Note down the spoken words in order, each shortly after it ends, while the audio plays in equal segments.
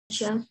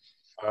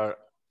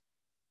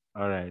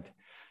All right.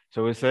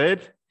 So we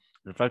said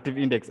refractive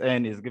index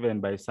N is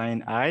given by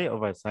sine I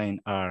over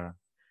sine R,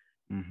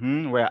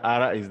 where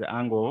R is the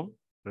angle of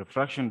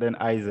refraction, then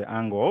I is the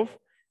angle of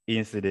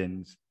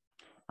incidence.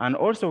 And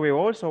also we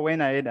also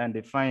went ahead and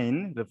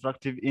defined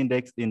refractive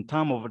index in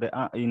terms of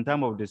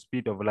the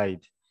speed of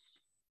light.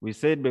 We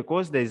said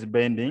because there is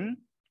bending,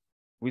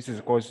 which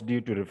is caused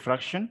due to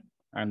refraction,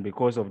 and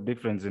because of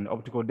difference in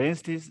optical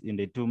densities in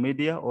the two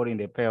media or in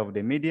the pair of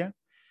the media,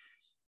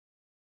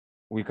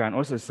 we can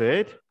also say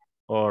it,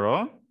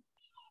 or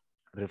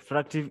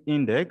refractive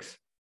index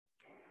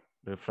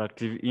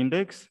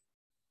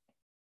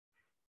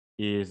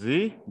is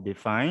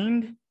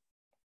defined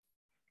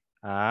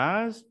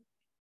as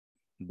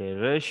the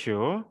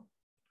ratio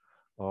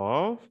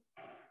of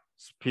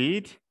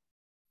speed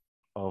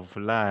of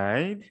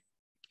light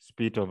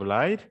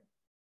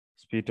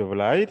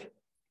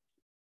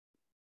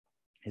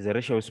is a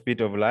ratio of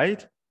speed of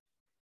light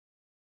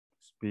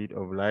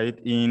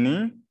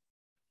in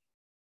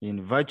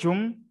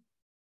vacuum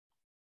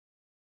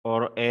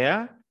or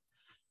air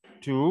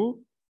to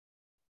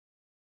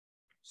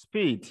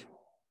speed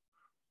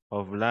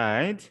of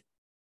light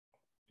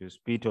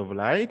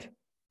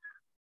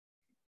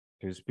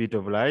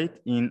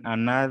in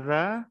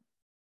another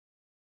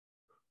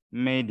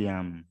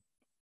medium.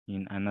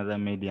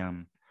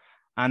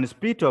 And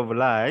speed of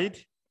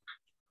light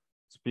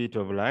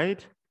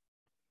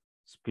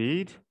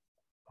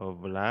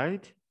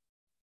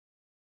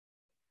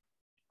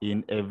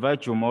in a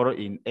vacuum or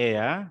in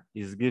air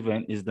is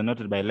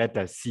denoted by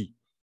letter C.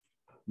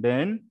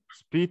 Then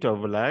speed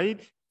of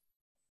light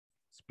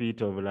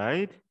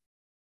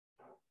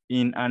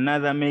in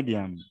another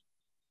medium,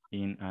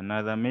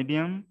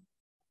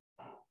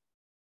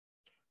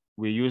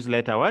 we use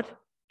letter what?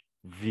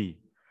 V.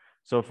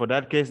 So for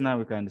that case now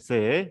we can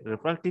say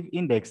refractive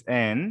index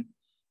N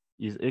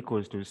is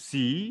equals to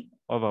C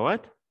over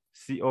what?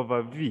 C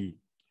over V.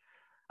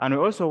 And we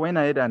also went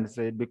ahead and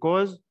said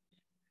because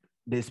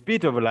the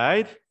speed of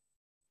light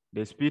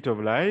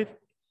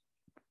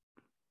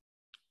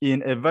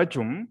in a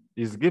vacuum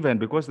is given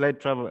because light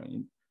travels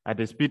at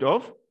the speed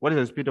of, what is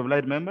the speed of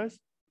light, members?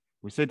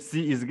 We said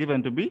C is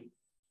given to be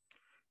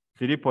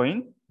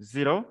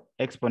 3.0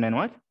 exponent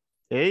what?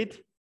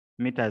 8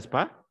 meters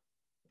per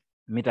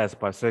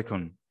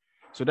second.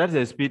 So that's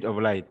the speed of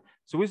light.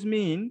 So which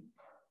means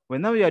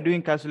when now we are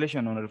doing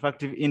calculation on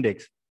refractive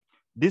index,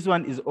 this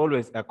one is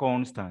always a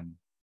constant.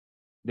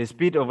 The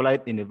speed of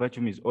light in the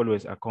vacuum is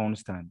always a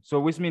constant. So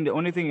which means the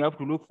only thing you have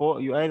to look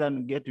for, you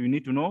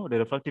need to know the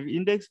refractive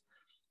index,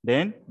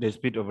 then the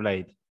speed of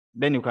light.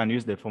 Then you can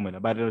use the formula.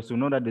 But to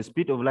know that the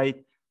speed of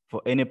light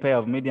for any pair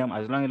of medium,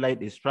 as long as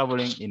light is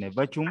traveling in a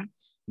vacuum,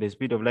 the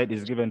speed of light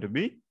is given to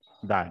be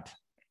that.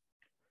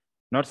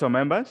 Not so,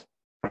 members?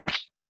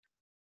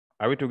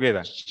 Are we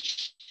together?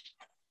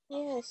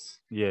 Yes.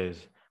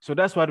 Yes. So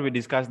that's what we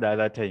discussed the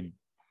other time.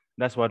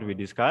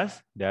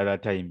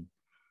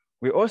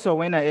 We also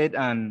went ahead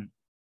and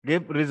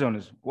gave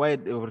reasons why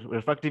the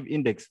refractive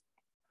index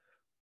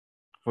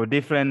for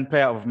different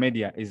pair of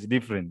media is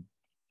different.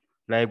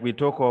 Like we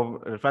talk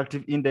of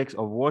refractive index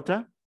of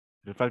water.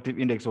 Refractive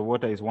index of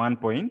water is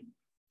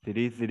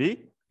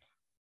 1.33.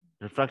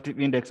 Refractive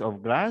index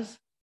of glass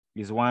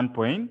is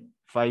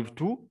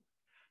 1.52.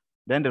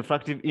 Then the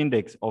refractive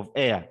index of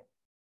air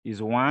is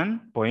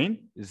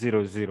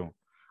 1.00.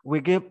 We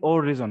gave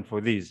all reason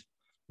for this.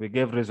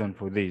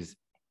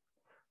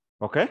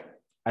 Okay?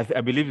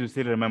 I believe you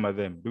still remember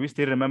them. Do we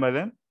still remember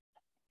them?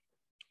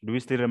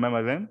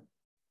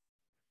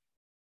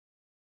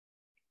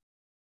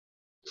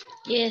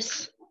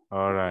 Yes.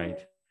 All right.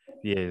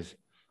 Yes.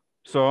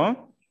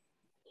 So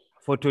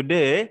for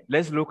today,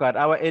 let's look at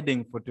our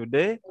heading for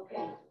today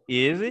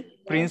is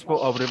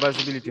principle of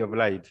reversibility of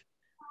light.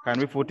 Can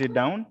we put it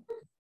down?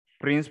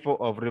 Principle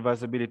of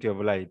reversibility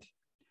of light.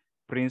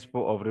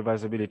 Principle of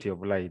reversibility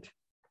of light.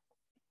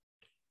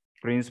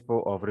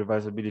 Principle of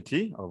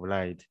reversibility of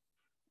light.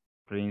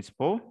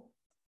 Principle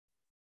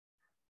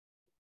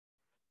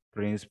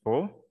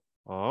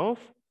of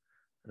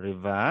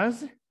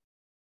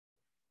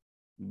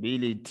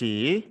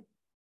reversibility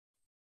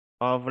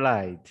of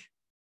light.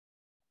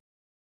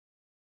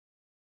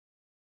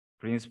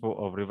 Principle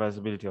of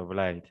reversibility of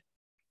light.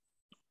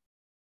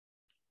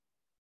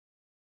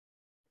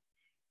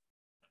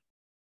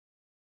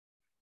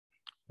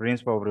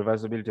 Principle of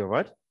reversibility of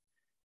what?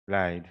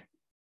 Light.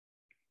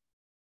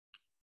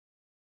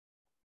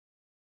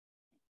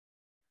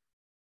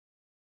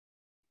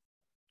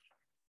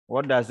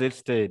 What does it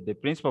state? The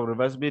principle of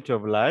reversibility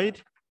of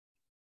light.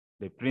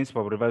 The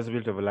principle of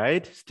reversibility of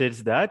light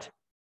states that.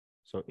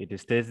 So it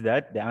states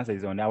that. The answer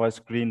is on our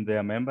screen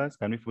there, members.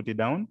 Can we put it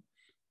down?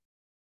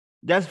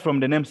 Just from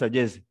the name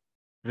suggests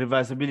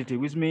reversibility,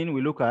 which means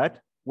we look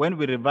at when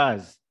we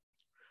reverse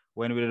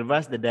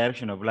the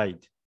direction of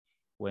light.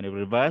 When we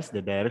reverse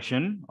the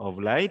direction of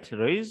light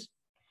rays,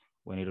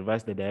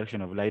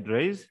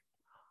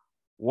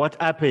 what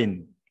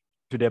happened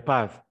to the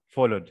path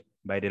followed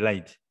by the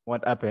light?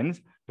 What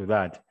happens to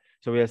that?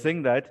 So we are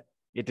saying that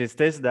it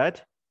states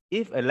that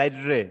if a light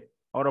ray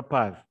or a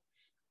path,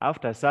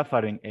 after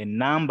suffering a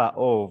number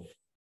of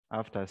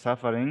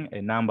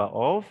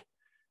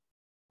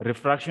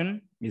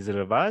refraction is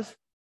reversed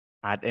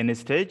at any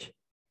stage,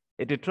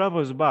 it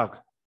travels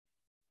back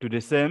to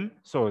the same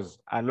source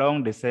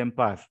along the same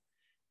path,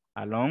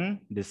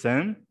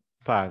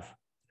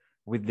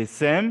 with the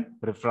same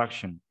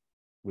refraction,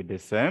 with the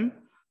same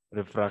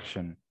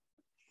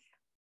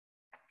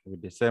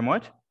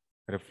what?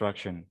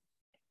 Refraction.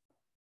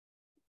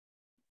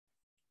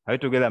 Are we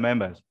together,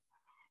 members?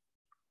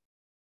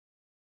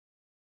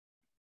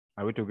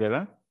 Are we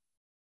together?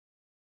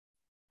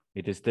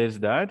 It states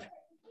that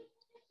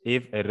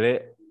if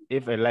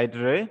a light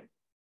ray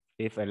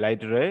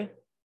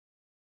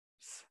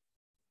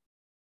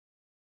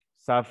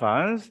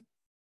suffers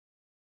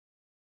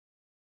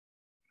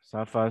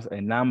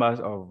a number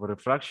of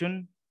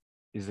refraction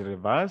is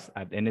reversed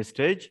at any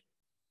stage,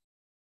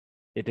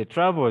 it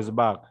travels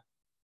back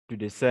to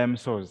the same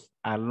source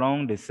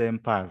along the same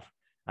path,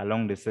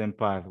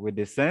 with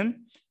the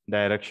same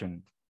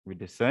direction,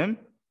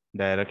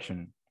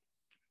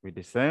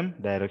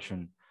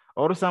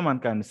 Or someone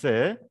can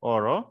say,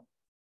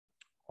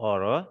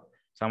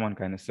 someone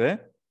can say,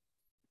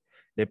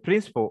 the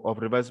principle of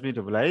reversibility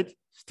of light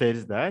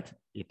states that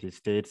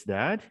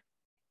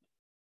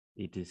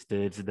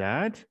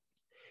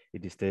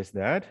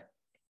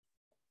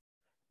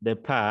the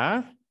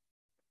path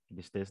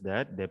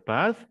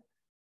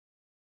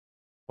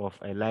of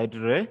a light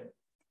ray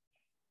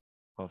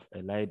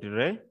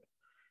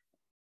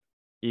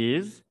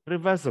is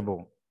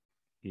reversible.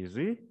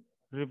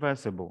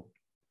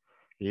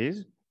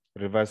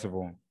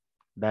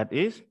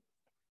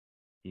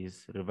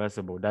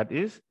 That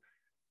is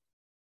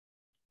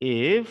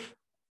if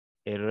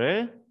a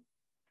ray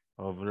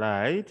of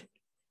light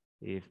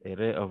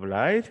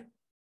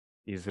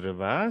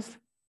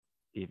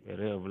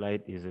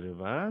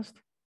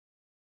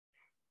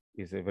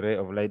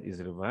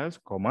is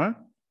reversed, comma,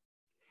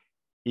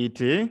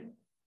 it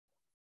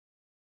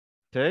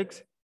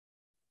takes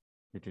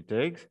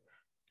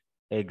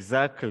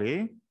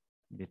exactly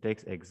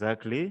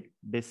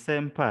the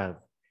same path.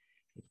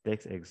 It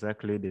takes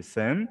exactly the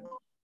same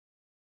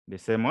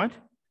what?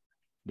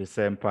 The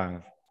same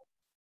path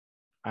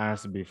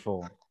as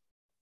before.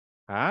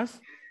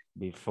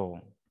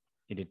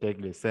 It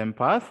takes the same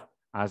path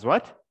as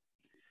what?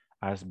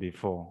 As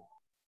before.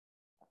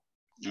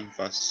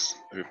 First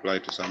reply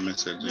to some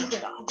message.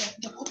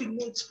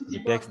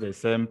 It takes the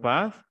same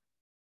path.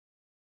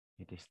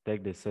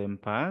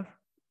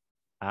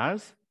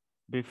 As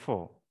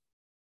before.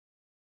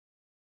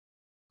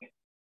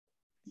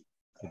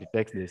 It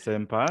takes the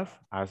same path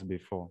as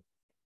before.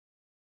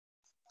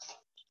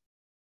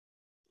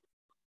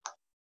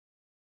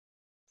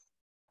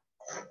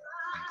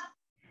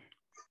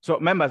 So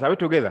members, are we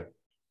together?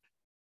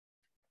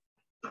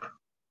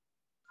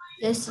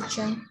 Yes,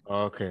 teacher.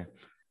 Okay.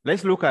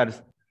 Let's look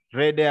at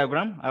ray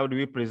diagram. How do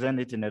we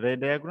present it in a ray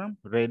diagram?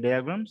 Ray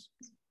diagrams.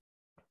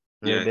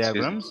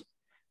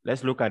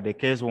 Let's look at the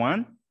case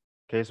one.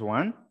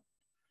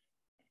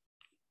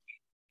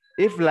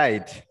 If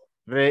light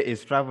ray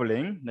is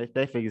traveling, let's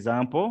take for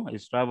example,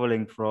 is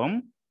traveling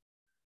from.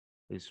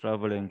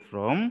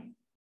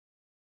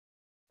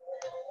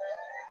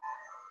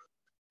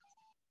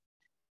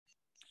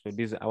 So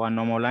this is our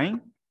normal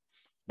line.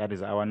 That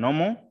is our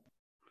normal.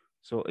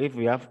 So if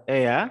we have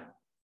air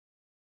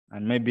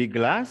and maybe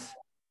glass,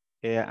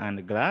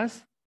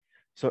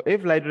 So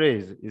if light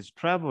rays is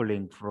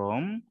traveling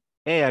from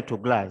air to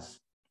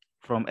glass,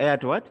 from air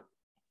to what?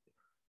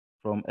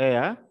 From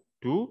air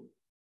to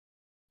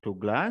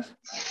glass,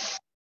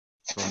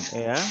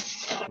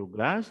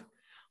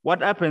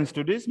 What happens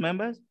to this,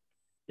 members?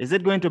 Is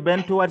it going to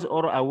bend towards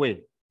or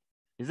away?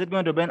 Is it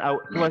going to bend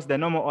towards the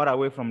normal or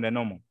away from the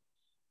normal?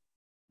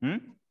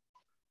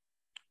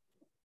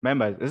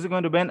 Members, is it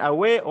going to bend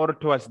away or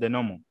towards the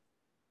normal?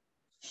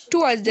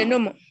 Towards the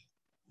normal.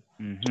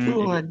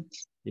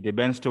 It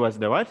bends towards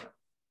the what?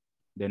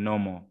 The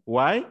normal.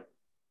 Why?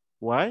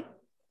 Why,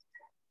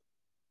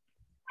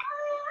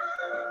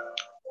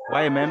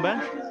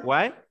 members?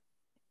 Why?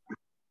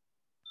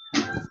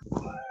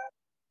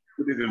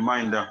 Put it in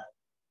mind.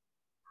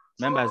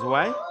 Members,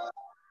 why?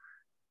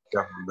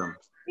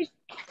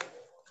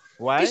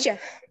 Why? Teacher.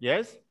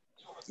 Yes?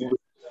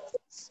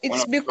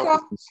 It's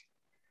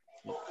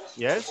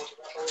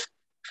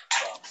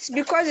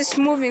because it's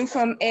moving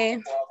from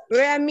a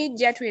rare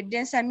media to a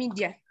denser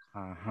media.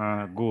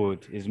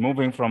 Good. It's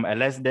moving from a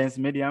less dense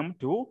medium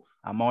to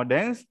a more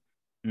dense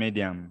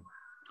medium.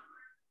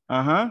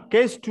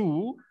 Case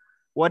two,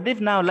 what if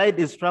now light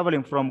is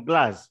traveling from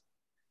glass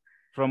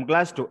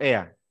to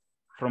air?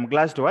 From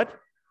glass to what?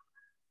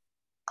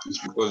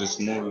 It's because it's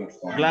moving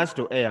from glass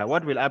to air.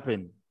 What will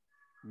happen?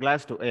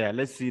 Glass to air.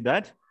 Let's see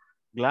that.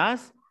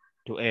 Glass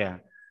to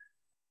air.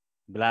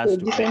 Glass to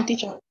different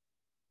teacher.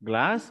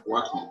 Glass.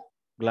 what?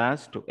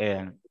 Glass to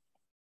air.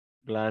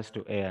 Glass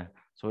to air.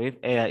 So if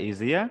air is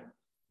here,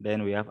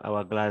 then we have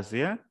our glass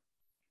here.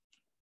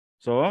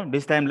 So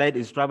this time light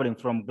is traveling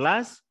from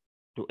glass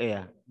to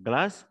air.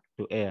 Glass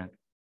to air.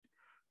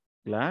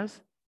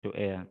 glass to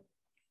air.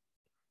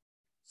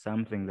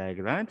 Something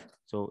like that.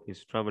 So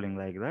it's traveling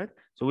like that.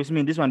 So which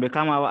means this one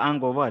become our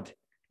angle of what?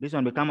 This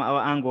one become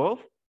our angle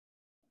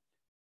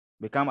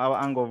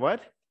of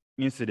what?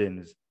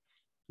 Incidence.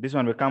 This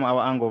one become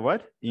our angle of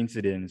what?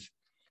 Incidence.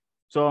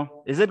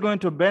 So is it going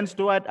to bend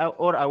toward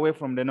or away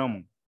from the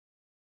normal?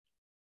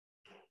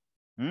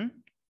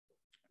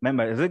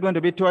 Remember, is it going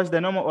to be towards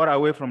the normal or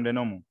away from the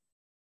normal?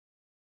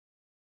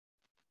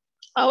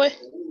 Away.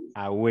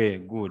 Away,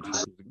 good.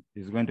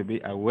 It's going to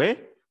be away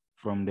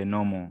from the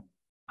normal.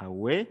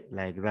 Away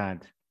like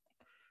that.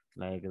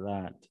 Like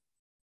that.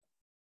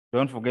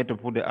 Don't forget to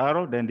put the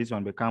arrow, then this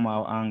one become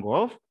our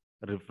angle of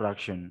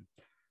refraction.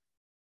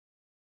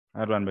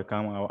 That one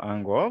become our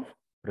angle of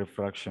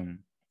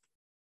refraction.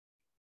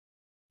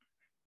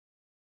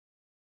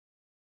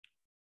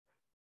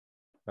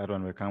 That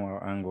one become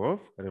our angle of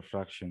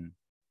refraction.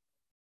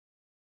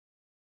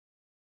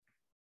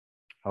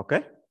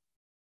 Okay?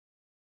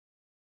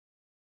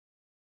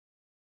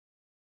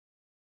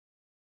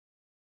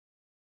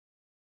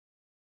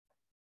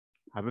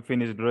 Have you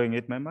finished drawing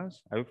it,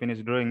 members? Have you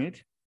finished drawing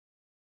it?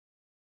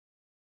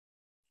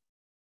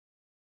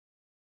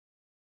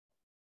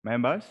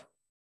 Members?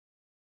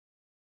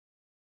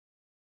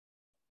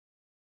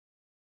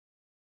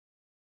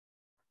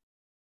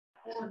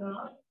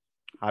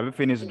 Have you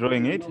finished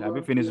drawing it? Have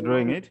you finished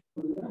drawing it?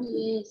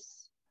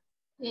 Yes.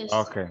 Yes.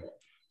 Okay.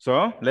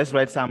 So let's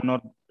write some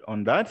note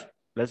on that.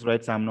 Let's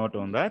write some note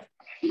on that.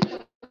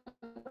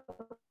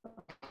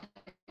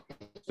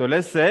 So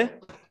let's say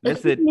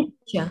this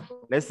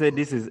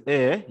is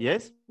A,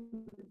 yes?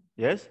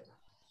 Yes?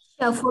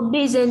 Yeah, for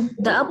base and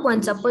the up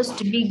one's supposed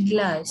to be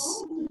glass.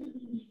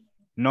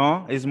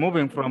 No, it's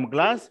moving from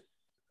glass.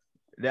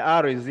 The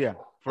arrow is here.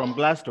 From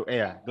glass to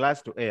air.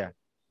 Glass to air.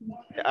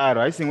 The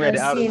arrow. You seen where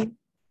the arrow is?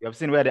 You have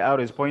seen where the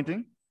arrow is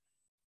pointing?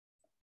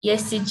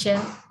 Yes,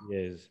 teacher.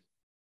 Yes.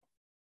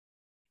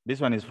 This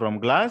one is from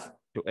glass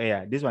to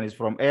air. This one is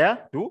from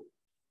air to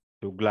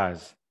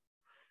glass.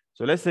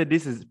 So let's say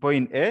this is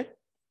point A.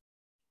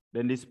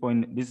 Then this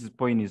point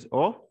is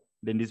O.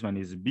 Then this one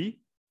is B.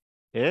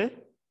 A,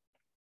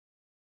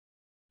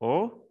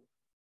 O,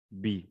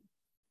 B.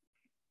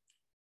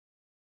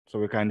 So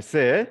we can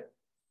say,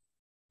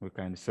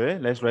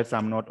 let's write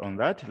some note on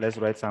that. Let's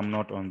write some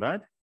note on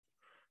that.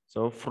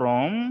 So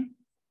from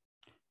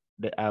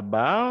the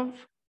above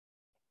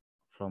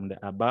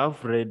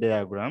ray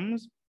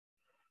diagrams,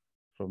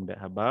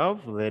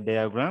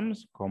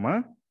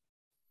 comma,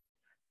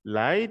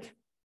 light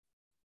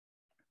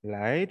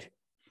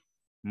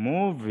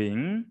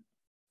moving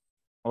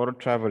or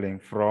traveling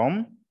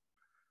from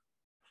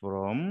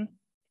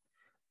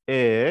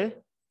A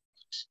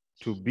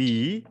to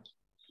B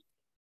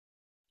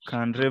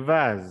can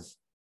reverse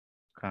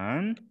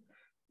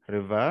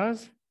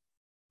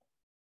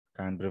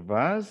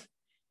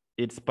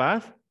its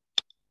path,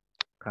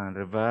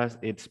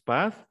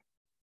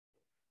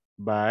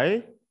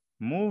 by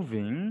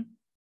moving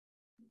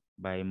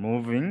from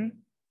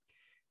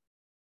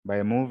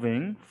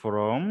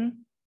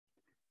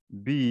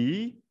B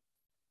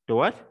to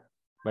what?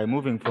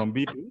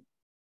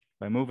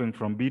 By moving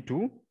from B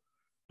to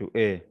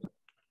A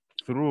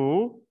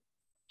through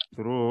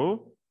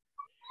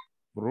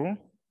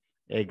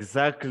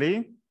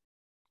exactly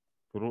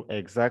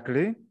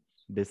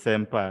the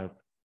same path.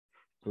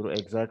 Through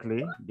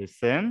exactly the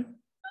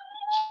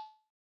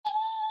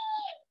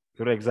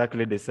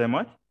same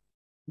what?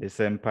 The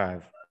same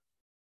path.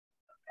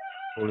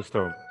 Full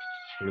stop.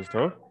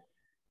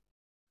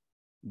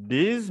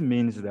 This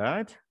means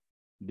that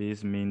the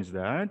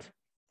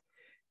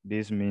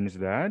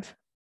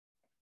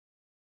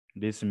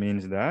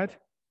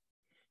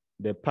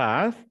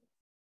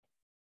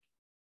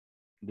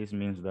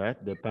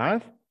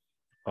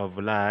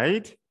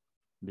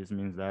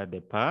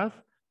path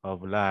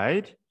of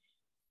light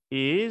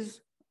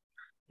is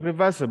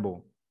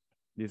reversible.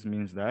 This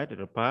means that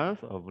the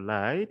path of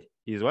light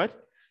is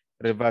what?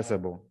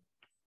 Reversible.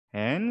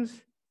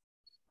 Hence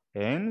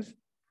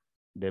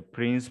the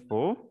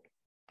principle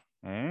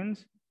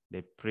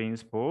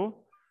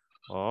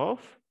of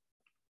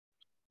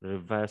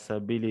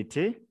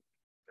reversibility.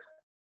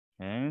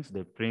 Hence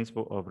the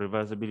principle of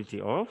reversibility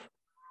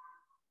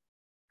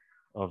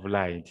of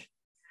light.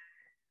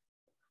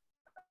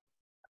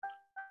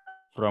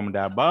 From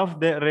the above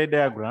the ray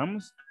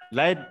diagrams,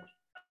 light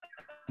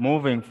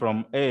moving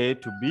from A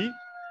to B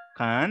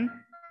can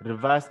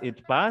reverse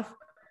its path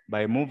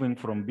by moving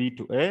from B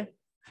to A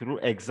through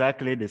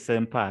exactly the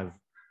same path.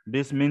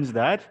 This means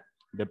that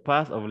the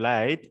path of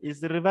light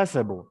is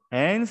reversible,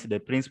 hence the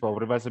principle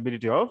of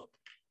reversibility of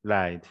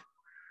light.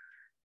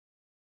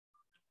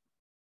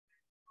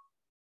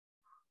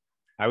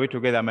 Are we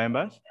together,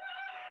 members?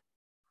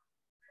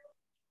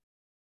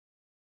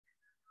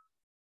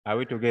 Are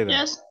we together?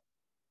 Yes.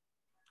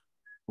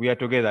 We are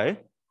together, eh?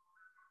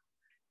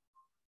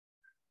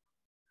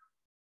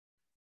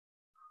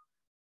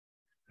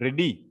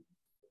 Ready?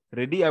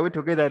 Ready? Are we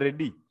together?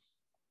 Ready?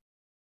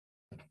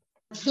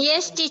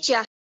 Yes,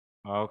 teacher.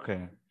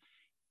 Okay.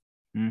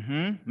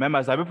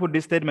 Members, have you put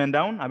this statement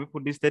down? Have you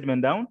put this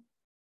statement down?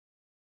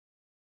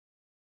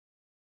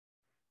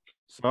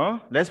 So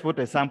let's put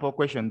a sample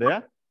question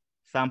there.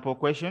 Sample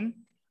question.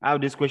 How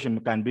this question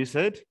can be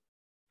said.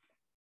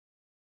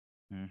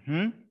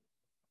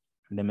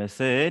 Let me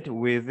say it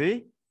with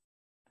the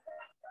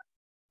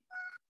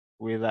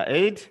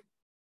aid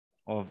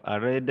of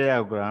array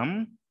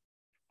diagram.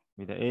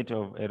 With the aid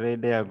of array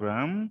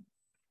diagram,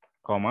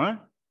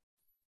 comma.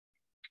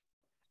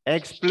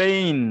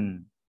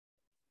 Explain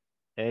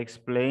the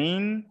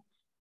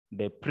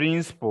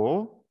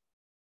principle.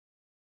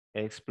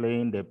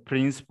 Explain the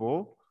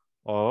principle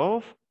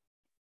of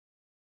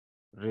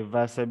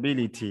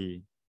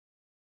reversibility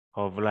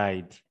of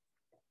light.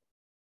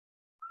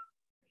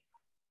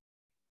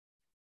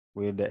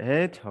 With the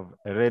aid of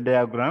array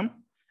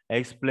diagram,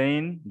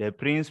 explain the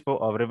principle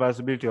of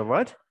reversibility of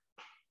what?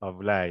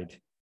 Of light.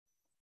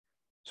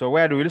 So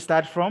where do we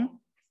start from?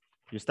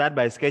 You start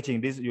by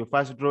sketching this. You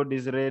first draw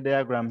this ray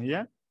diagram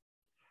here.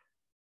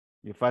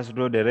 You first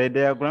draw the ray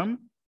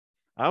diagram.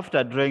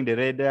 After drawing the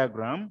ray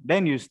diagram,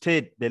 then you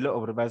state the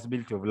law of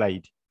reversibility of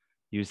light.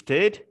 You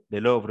state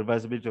the law of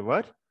reversibility of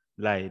what?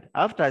 Light.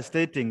 After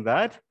stating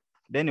that,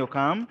 then you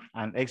come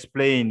and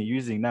explain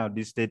using now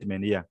this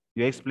statement here.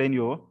 You explain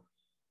your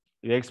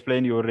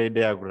ray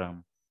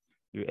diagram.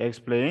 You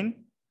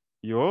explain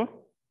your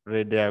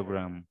ray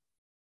diagram.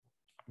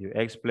 You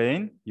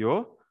explain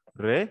your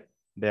ray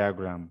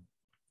diagram.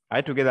 Are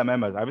you together,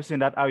 members? Have you seen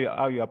that,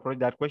 how you approach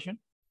that question?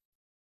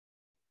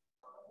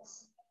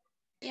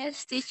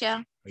 Yes,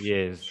 teacher.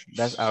 Yes,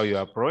 that's how you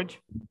approach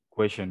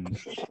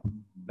questions.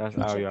 That's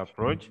how you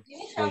approach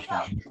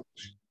questions.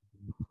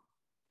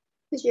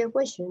 What's your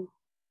question?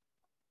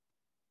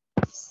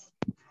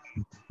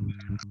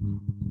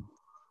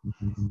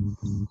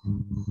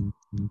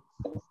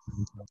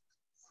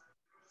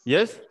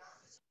 Yes?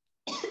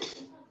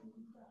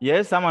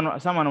 Yes,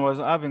 someone was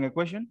having a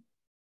question?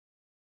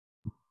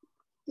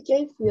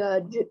 Okay,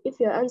 if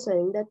you're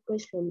answering that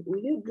question, will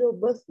you draw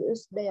both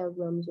those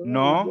diagrams? Or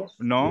No,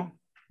 no.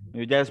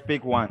 You just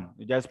pick one.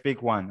 You just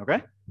pick one,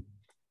 okay?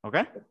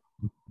 Okay?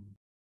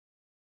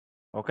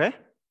 Okay?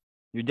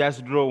 You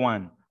just draw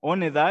one.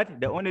 Only that,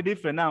 the only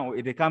difference now,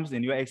 it comes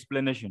in your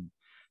explanation.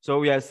 So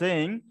we are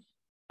saying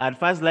at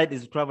first light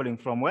is traveling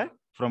from where?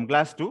 From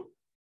air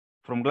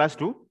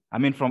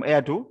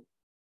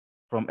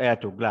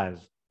to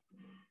glass.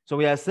 So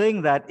we are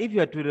saying that if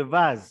you are to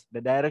reverse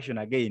the direction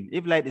again,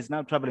 if light is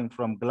now traveling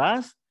from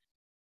glass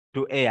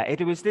to air, it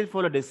will still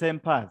follow the same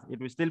path. It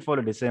will still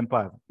follow the same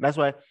path. That's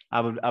why I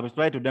will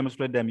try to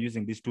demonstrate them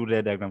using these two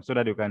ray diagrams so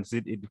that you can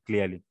see it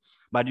clearly.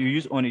 But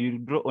you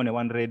draw only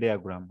one ray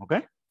diagram,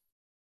 okay?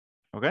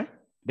 Okay?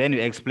 Then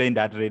you explain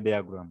that ray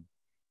diagram.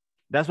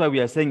 That's why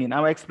we are saying in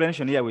our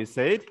explanation here, we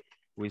said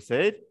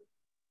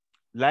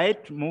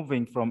light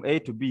moving from A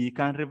to B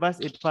can reverse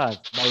its path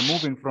by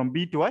moving from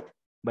B to what?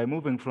 By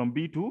moving from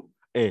B to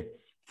A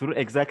through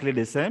exactly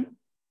the same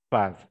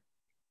path.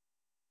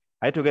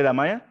 Are you together,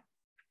 Maya?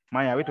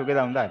 Maya, are we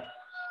together on that?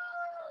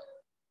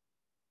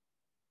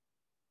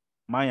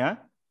 Maya?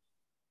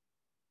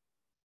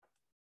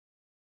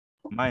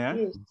 Maya,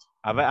 yes.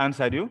 Have I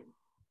answered you?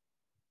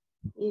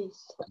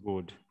 Yes.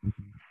 Good.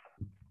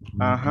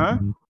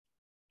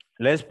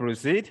 Let's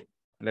proceed.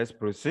 Let's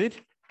proceed.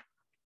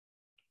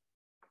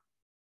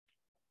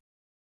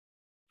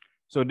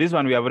 So this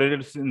one we have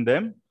already seen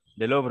them.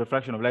 The law of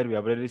refraction of light, we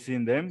have already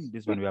seen them.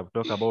 This one we have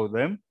talked about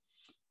them.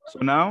 So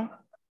now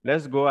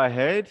let's go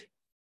ahead.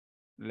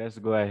 Let's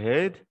go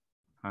ahead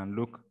and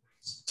look.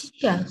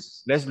 Teacher.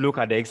 Let's look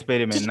at the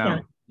experiment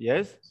now.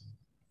 Yes?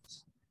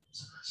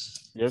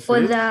 Yes, For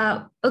please?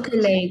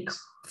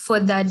 for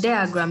the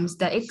diagrams,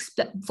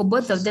 for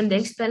both of them, the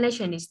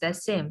explanation is the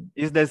same.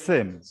 It's the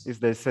same. It's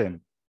the same.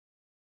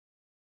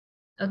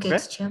 Okay,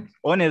 teacher.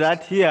 Only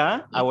that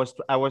here, I was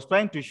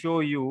trying to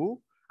show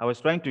you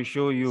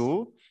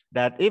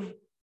that if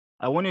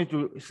I want you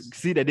to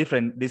see the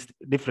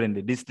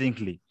differently,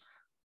 distinctly.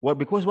 Well,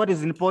 because what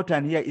is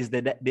important here is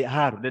the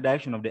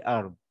direction of the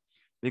arrow.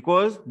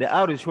 Because the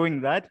arrow is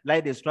showing that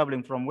light is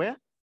traveling from where?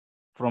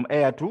 From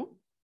air to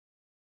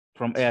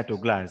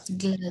glass.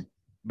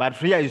 But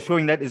here is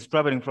showing that it's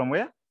traveling from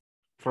where?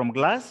 From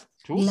glass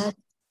to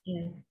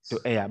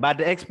air. But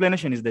the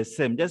explanation is the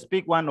same. Just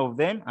pick one of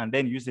them and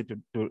then use it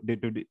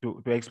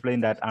to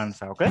explain that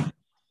answer. Okay?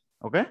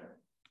 Okay?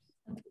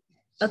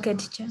 Okay,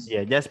 teacher.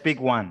 Yeah, just pick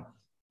one.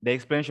 The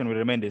explanation will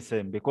remain the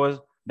same because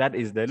that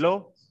is the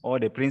law or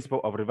the principle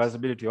of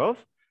reversibility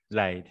of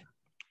light.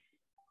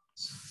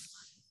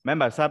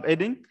 Remember,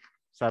 subheading,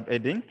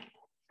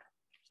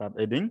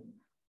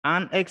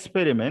 an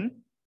experiment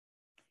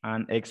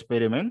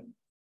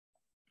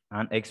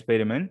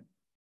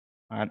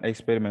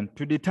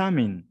to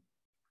determine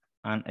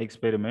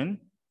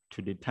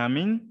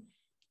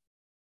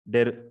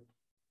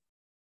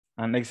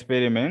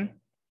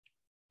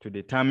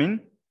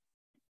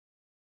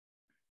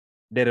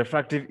the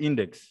refractive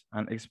index,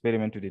 an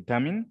experiment to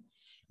determine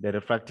the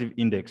refractive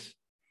index,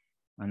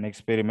 an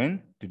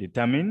experiment to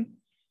determine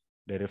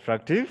the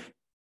refractive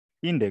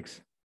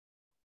index.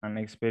 An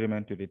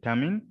experiment to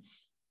determine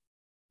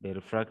the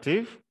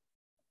refractive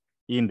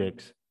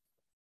index.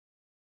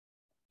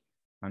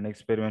 An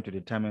experiment to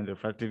determine the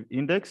refractive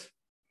index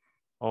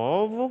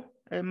of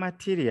a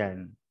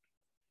material.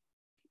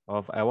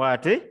 Of a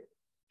what?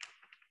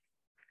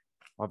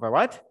 Of a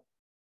what?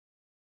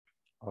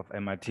 Of a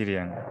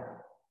material.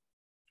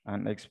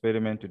 An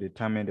experiment to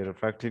determine the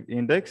refractive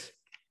index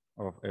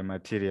of a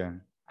material.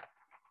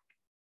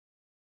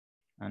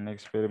 An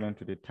experiment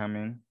to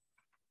determine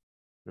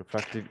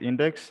refractive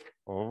index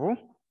of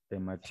a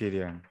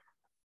material.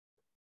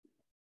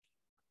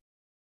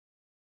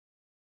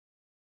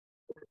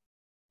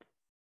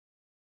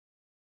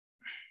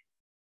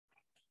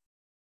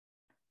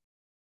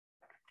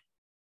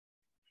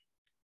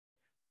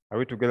 Are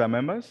we together,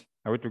 members?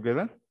 Are we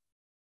together?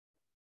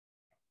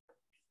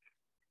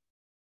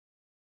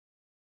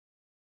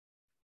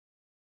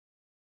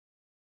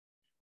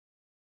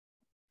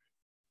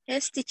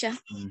 Yes, teacher.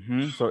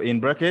 So in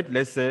bracket,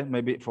 let's say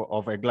maybe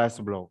of a glass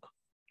block.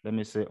 Let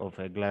me say of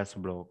a glass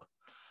block.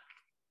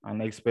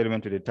 An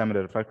experiment to determine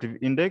the refractive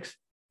index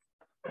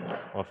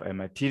of a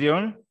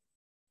material,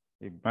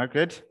 in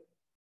bracket,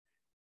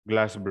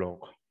 glass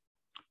block.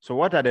 So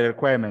what are the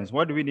requirements?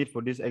 What do we need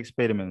for these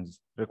experiments?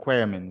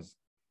 Requirements.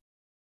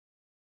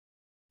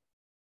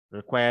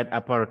 Required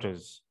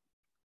apparatus.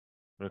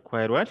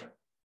 Required what?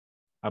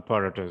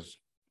 Apparatus.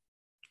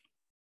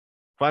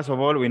 First of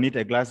all, we need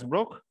a glass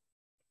block.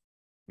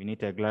 We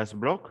need a glass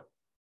block.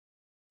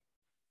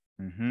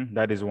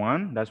 That is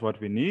one. That's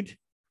what we need.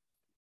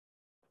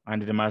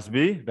 And it must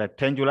be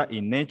rectangular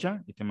in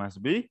nature. It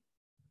must be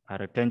a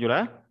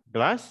rectangular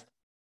glass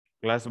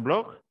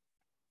block.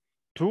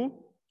 2,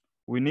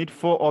 we need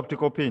 4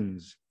 optical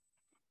pins.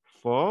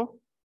 4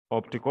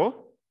 optical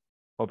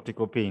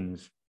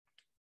pins.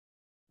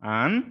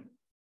 And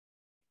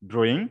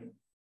drawing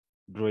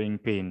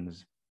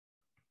pins.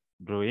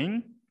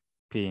 Drawing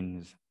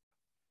pins.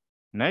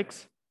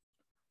 Next,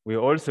 we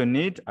also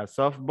need a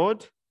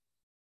softboard.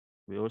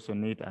 We also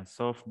need a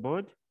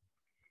softboard.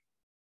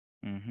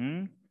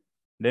 Then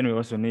we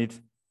also need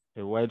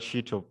a white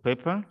sheet of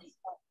paper.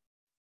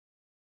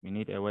 We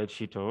need a white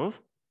sheet of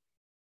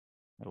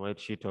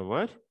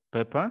what?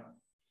 Paper.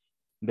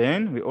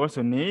 Then we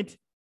also need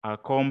a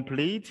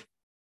complete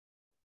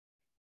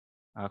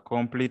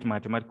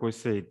mathematical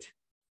set.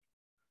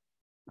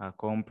 A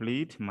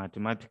complete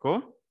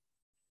mathematical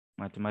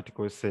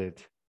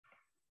set.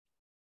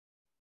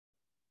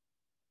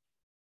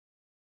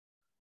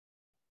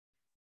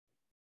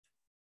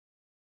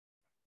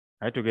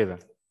 Are you together?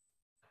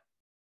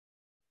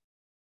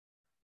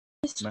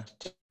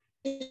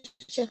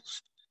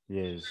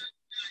 Yes.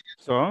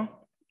 So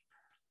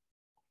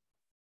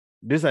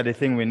these are the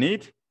things we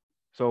need.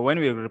 So when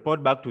we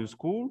report back to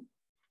school,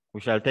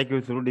 we shall take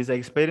you through these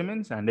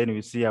experiments and then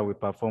we see how we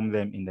perform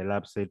them in the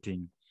lab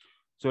setting.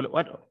 So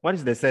what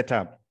is the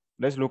setup?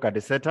 Let's look at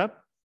the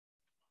setup.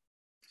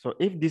 So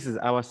if this is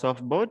our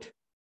softboard,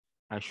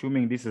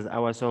 assuming this is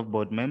our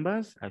softboard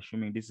members,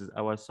 assuming this is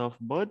our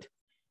softboard,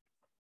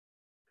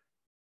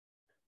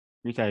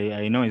 which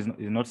I know is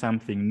not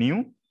something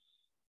new.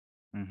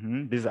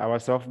 This is our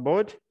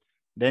softboard.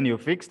 Then you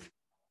fixed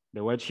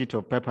the white sheet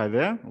of paper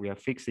there. We are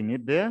fixing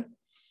it there.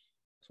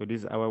 So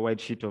this is our white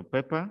sheet of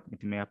paper.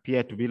 It may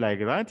appear to be like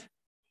that.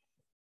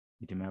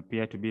 It may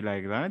appear to be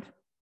like that.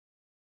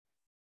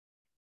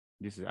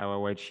 This is our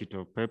white sheet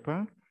of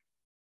paper.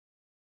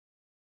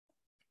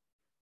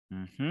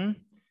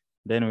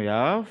 Then we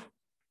have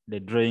the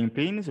drawing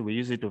pins. We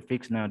use it to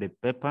fix now the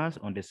papers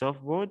on the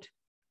softboard.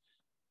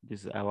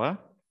 This is our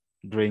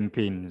drawing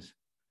pins.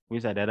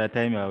 Which at the other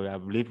time, I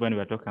believe when we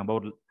were talking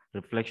about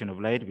reflection of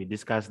light, we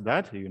discussed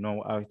that. You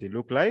know how it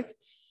look like.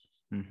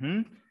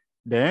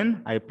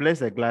 Then I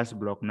place a glass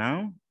block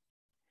now.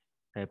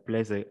 I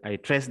trace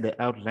the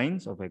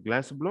outlines of a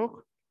glass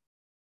block.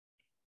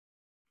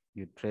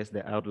 You trace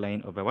the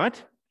outline of a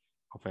what?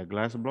 Of a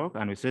glass block.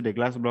 And we say the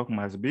glass block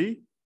must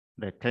be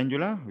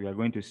rectangular. We are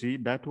going to see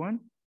that one.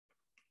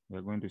 We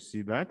are going to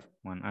see that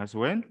one as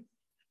well.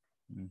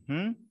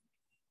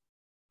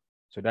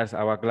 So that's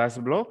our glass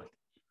block.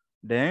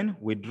 Then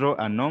we draw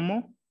a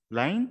normal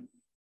line.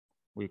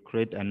 We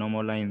create a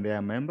normal line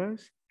there,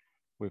 members.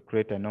 We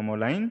create a normal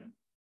line.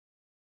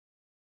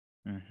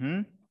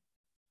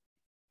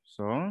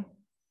 So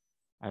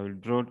I will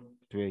draw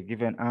to a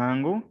given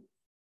angle,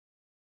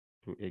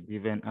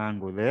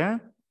 there.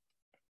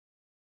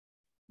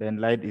 Then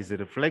light is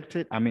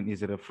reflected,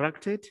 is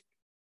refracted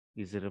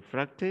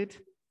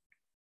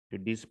to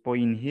this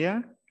point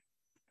here.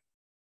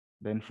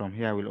 Then from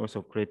here, I will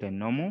also create a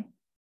normal.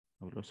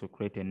 I will also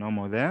create a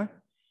normal there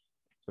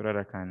so that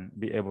I can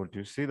be able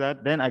to see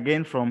that. Then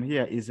again, from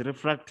here is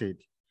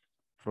refracted.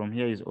 From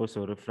here is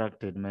also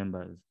refracted,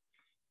 members.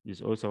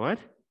 Is also what?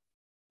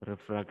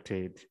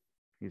 Refracted.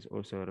 Is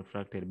also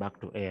refracted back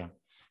to air.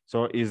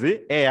 So is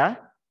it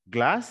air,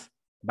 glass,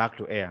 back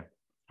to air?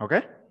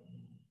 Okay?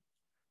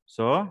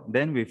 So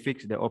then we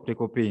fix the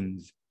optical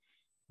pins.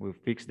 We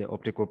fix the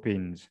optical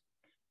pins.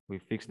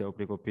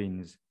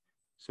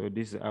 So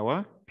this is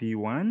our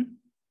P1,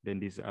 then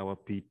this is our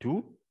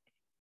P2.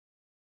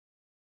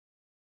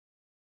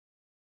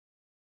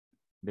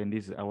 Then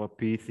this is our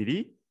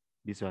P3,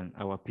 this one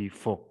our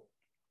P4,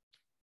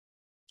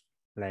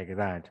 like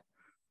that.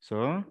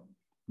 So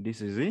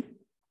this is it.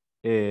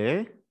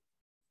 A,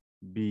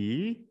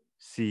 B,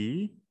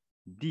 C,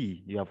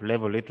 D. You have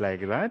leveled it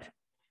like that.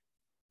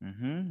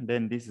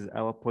 Then this is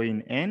our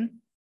point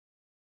N.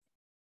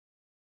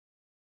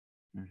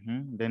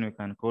 Then we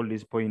can call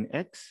this point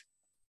X.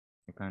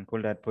 You can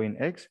call that point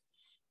X.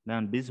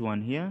 Now this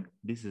one here,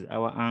 this is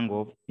our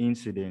angle of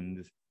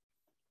incidence.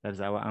 That's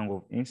our angle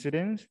of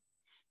incidence.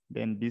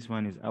 Then this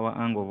one is our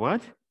angle of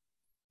what?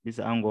 This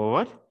angle of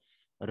what?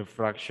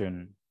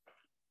 Refraction.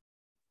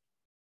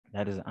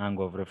 That is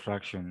angle of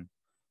refraction.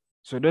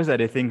 So those are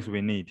the things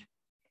we need.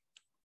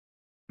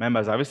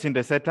 Members, have you seen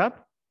the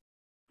setup?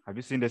 Have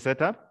you seen the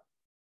setup?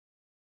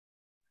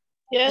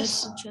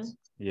 Yes.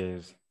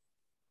 Yes.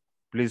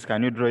 Please,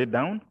 can you draw it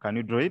down? Can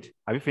you draw it?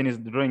 Have you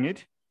finished drawing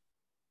it?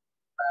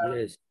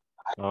 Yes.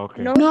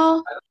 Okay.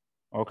 No.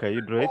 Okay,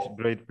 you draw it.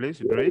 Draw it, please.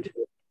 Draw it.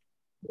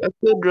 I'm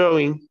still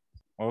drawing.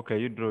 Okay,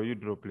 you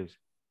draw, please.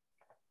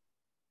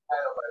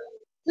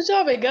 Good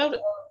job, I got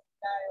it.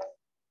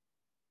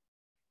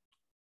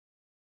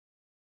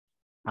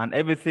 And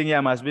everything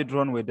here must be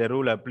drawn with the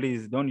ruler.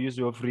 Please don't use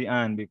your free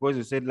hand because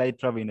you said light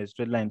travel in a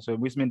straight line. So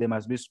which means there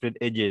must be straight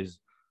edges.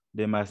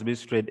 There must be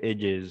straight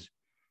edges.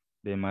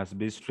 There must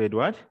be straight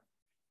what?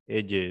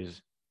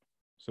 Edges.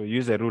 So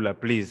use a ruler,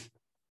 please.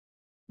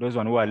 Those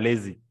one who are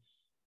lazy.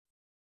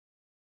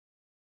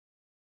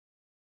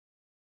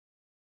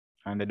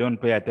 And they don't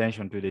pay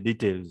attention to the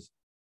details.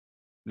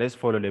 Let's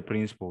follow the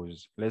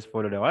principles. Let's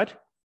follow the what?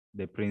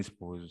 The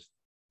principles.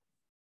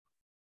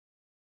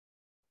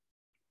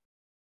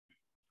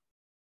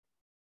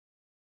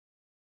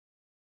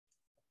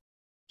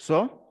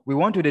 So we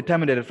want to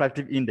determine the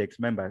refractive index,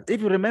 members.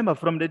 If you remember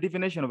from the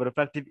definition of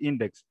refractive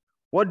index,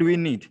 what do we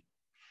need?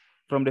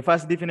 From the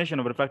first definition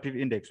of refractive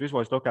index, which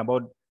was talking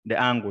about the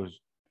angles.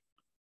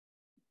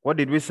 What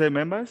did we say,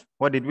 members?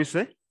 What did we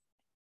say?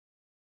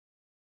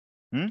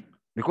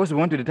 Because we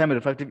want to determine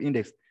refractive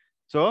index.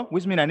 So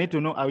which means I need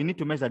to know, I need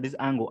to measure this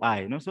angle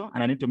I, not so?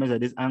 And I need to measure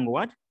this angle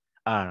what?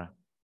 R.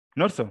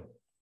 Not so?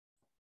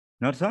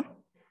 Not so?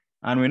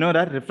 And we know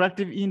that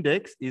refractive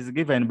index is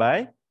given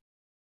by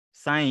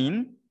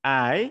sine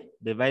I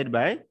divided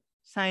by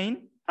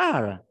sine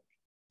R.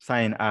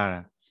 Sine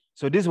R.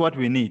 So this is what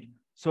we need.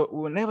 So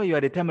whenever you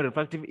are determining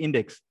refractive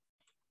index,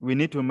 we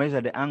need to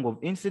measure the angle of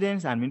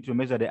incidence and we need to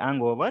measure the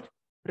angle of what?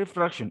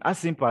 Refraction. As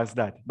simple as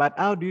that. But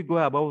how do you go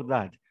about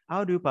that?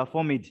 How do you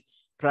perform it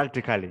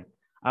practically?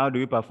 How do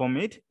you perform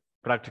it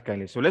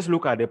practically? So let's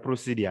look at the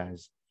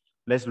procedures.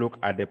 Let's look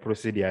at the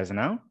procedures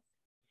now.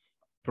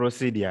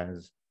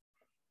 Procedures.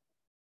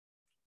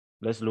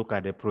 Let's look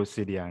at the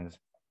procedures.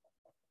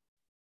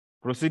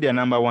 Procedure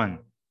number 1.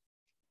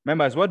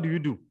 Members, what do you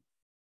do?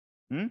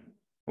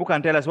 Who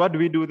can tell us what do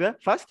we do there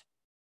first?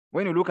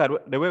 When you look at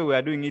the way we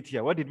are doing it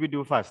here, what did we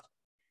do first?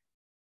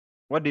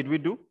 What did we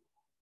do?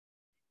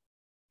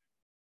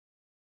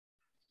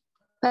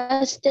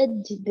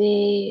 Pasted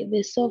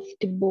the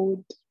soft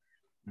board.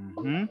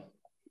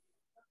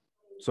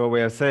 So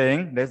we are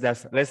saying,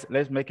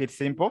 let's make it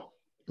simple.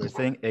 We're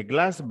saying a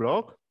glass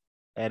block,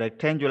 a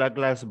rectangular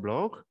glass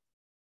block,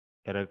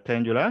 a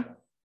rectangular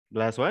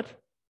glass what?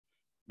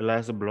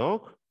 Glass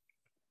block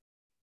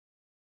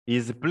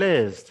is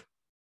placed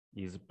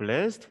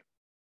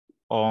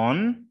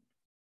on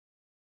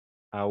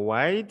a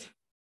wide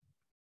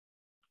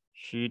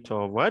sheet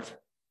of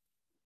what?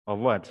 Of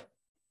what?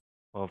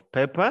 Of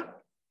paper.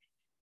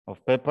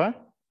 Of paper.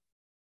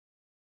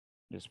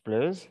 Is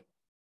placed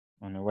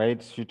on a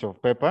wide sheet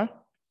of paper,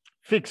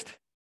 fixed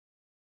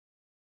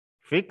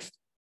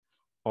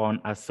on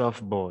a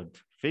soft board.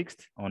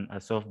 Fixed on a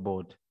soft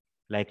board,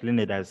 like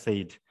Lynette has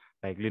said.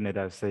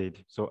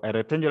 So a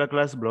rectangular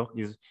glass block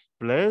is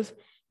placed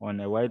on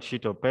a white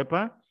sheet of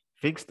paper,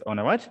 fixed on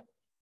a what?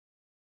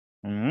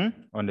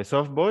 On the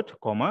soft board,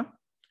 comma,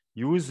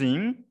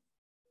 using,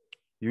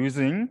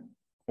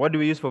 what do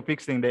we use for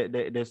fixing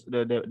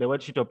the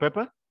white sheet of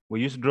paper?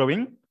 We use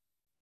drawing,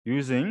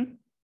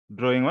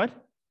 drawing what?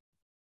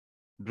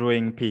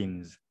 Drawing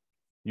pins,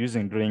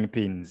 using drawing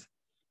pins.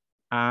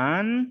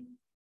 And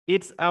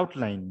its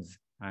outlines,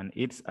 A,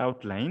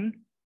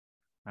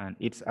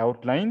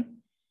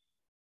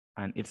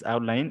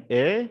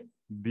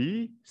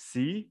 B,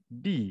 C,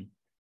 D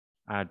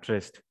are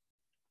traced.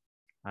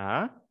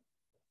 A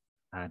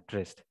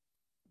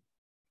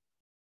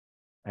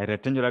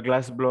rectangular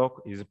glass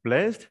block is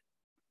placed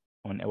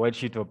on a white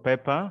sheet of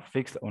paper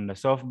fixed on the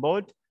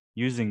softboard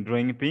using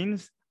drawing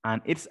pins,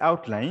 and its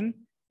outline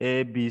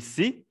A, B,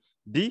 C,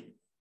 D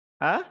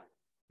are,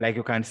 like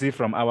you can see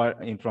from our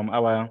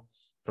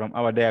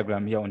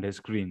diagram here on the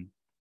screen.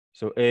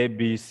 So A,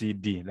 B, C,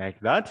 D, like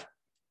that.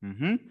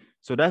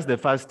 So that's the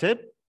first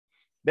step.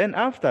 Then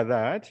after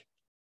that,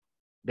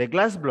 the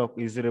glass block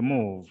is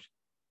removed.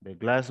 The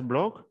glass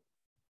block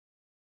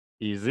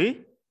is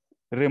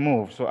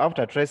removed. So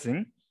after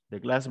tracing, the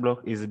glass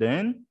block is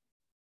then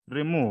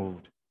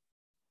removed.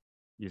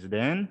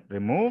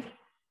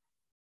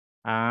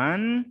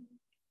 And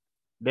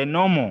the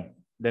normal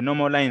the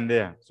normal line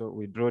there. So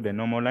we draw the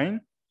normal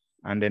line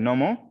and the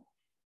normal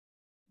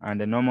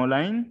and the normal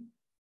line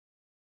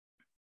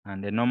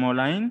and the normal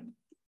line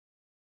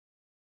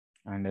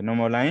and the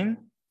normal line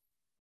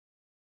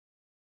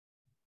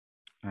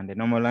and the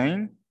normal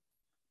line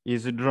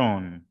is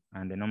drawn,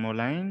 and the normal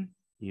line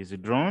is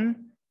drawn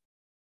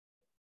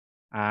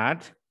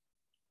at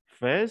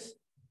first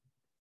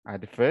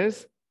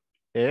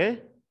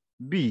A,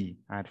 B,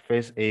 at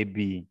first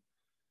AB,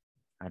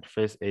 at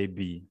first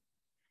AB.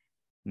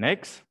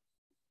 Next.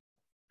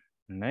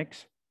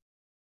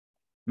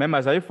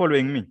 Members, are you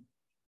following me?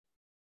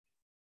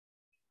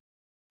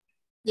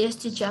 Yes,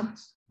 teacher.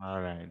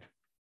 All right.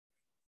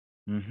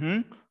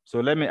 So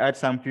let me add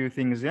some few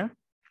things here.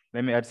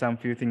 Let me add some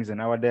few things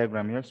in our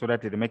diagram here so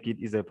that it make it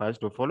easier for us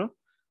to follow.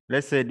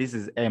 Let's say this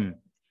is M.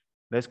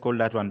 Let's call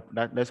that one,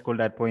 let's call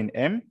that point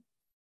M.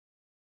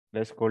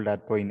 Let's call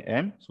that point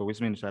M. So which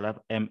means I'll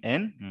have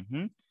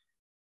MN.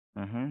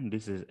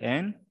 This is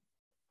N.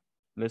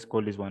 Let's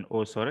call this one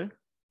O, sorry.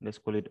 Let's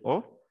call it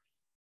O.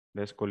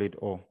 Let's call it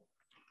O.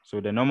 So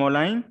the normal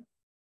line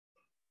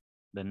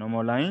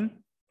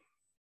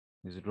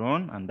is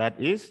drawn, and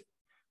that is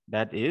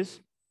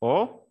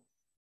O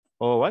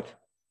what?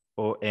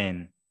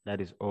 ON. That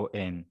is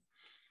ON.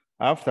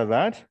 After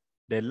that,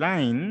 the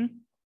line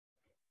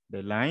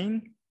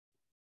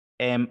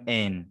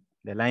MN.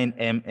 The line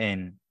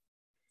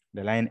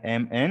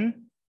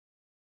MN